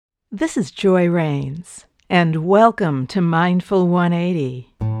This is Joy Rains, and welcome to Mindful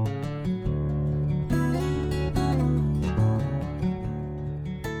 180.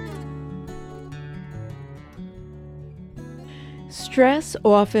 Stress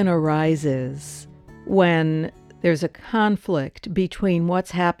often arises when there's a conflict between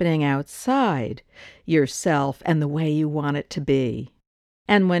what's happening outside yourself and the way you want it to be.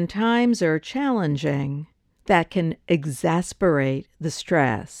 And when times are challenging, that can exasperate the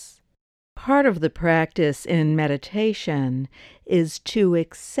stress. Part of the practice in meditation is to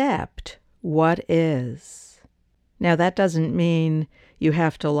accept what is. Now, that doesn't mean you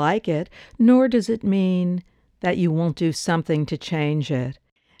have to like it, nor does it mean that you won't do something to change it.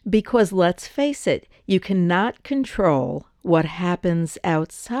 Because let's face it, you cannot control what happens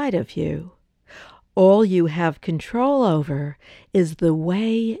outside of you. All you have control over is the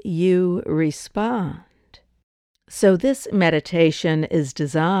way you respond. So this meditation is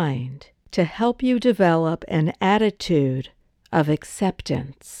designed to help you develop an attitude of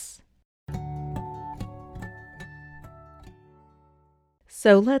acceptance.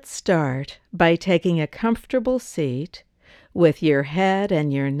 So let's start by taking a comfortable seat with your head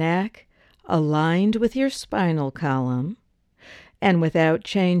and your neck aligned with your spinal column, and without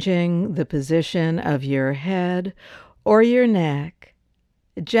changing the position of your head or your neck,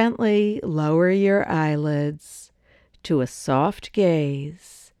 gently lower your eyelids to a soft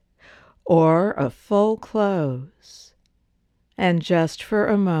gaze or a full close. And just for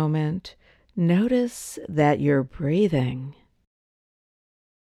a moment, notice that you're breathing.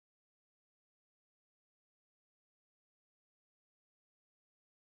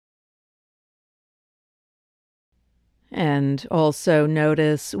 And also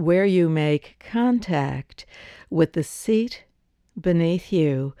notice where you make contact with the seat beneath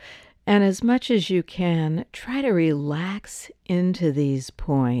you. And as much as you can, try to relax into these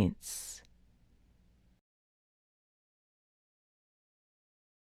points.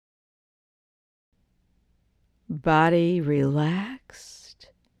 Body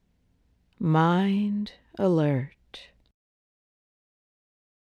relaxed, mind alert.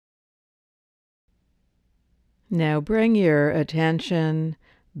 Now bring your attention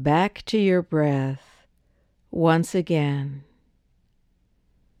back to your breath once again,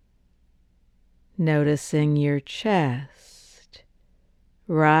 noticing your chest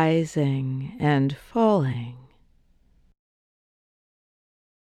rising and falling.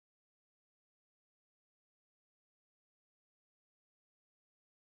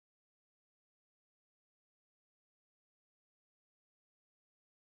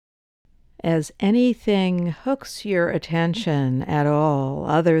 As anything hooks your attention at all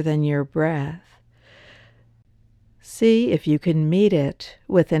other than your breath, see if you can meet it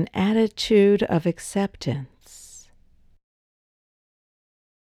with an attitude of acceptance.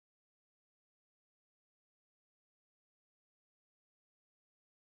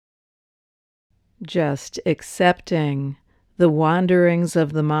 Just accepting the wanderings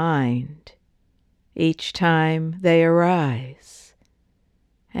of the mind each time they arise,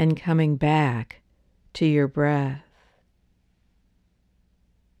 and coming back to your breath.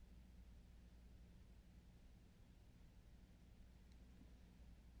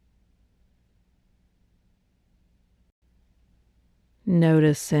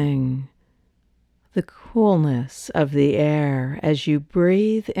 Noticing the coolness of the air as you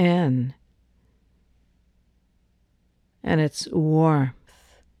breathe in, and its warmth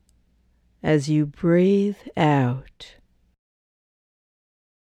as you breathe out.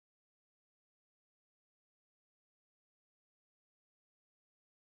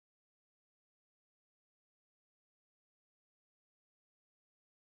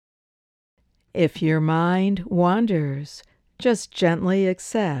 If your mind wanders, just gently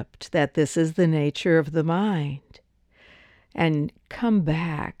accept that this is the nature of the mind, and come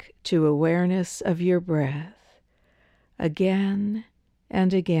back to awareness of your breath again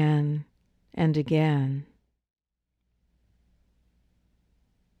and again and again.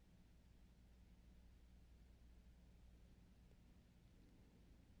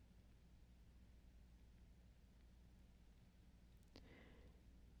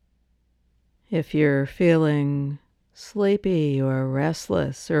 If you're feeling sleepy or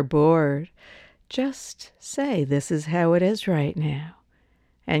restless or bored, just say this is how it is right now,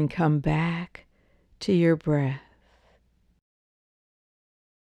 and come back to your breath.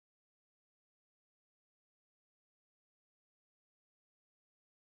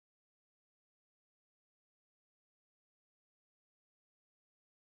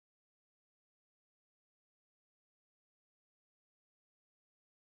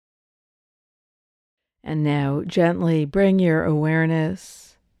 And now gently bring your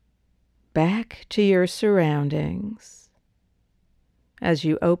awareness back to your surroundings as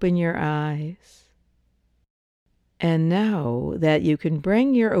you open your eyes. And know that you can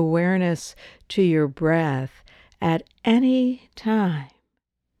bring your awareness to your breath at any time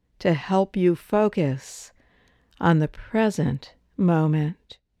to help you focus on the present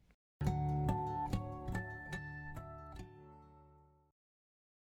moment.